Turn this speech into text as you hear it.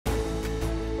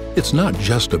It's not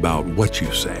just about what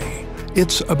you say,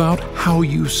 it's about how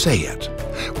you say it.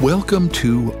 Welcome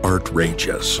to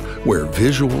Artrageous, where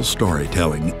visual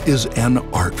storytelling is an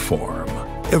art form.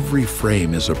 Every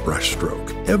frame is a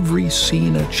brushstroke, every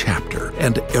scene a chapter,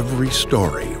 and every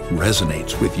story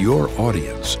resonates with your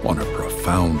audience on a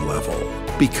profound level.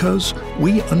 Because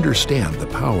we understand the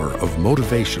power of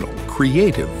motivational,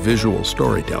 creative visual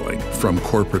storytelling, from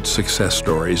corporate success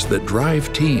stories that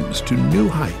drive teams to new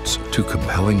heights to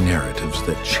compelling narratives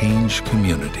that change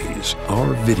communities.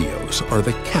 Our videos are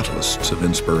the catalysts of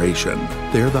inspiration.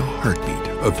 They're the heartbeat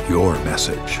of your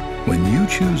message. When you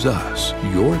choose us,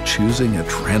 you're choosing a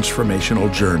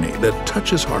transformational journey that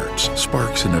touches hearts,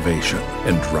 sparks innovation,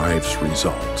 and drives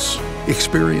results.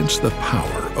 Experience the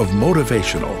power of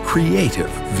motivational, creative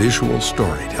visual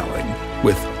storytelling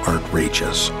with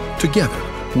Artrageous. Together,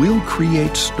 we'll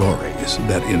create stories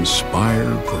that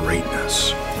inspire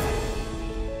greatness.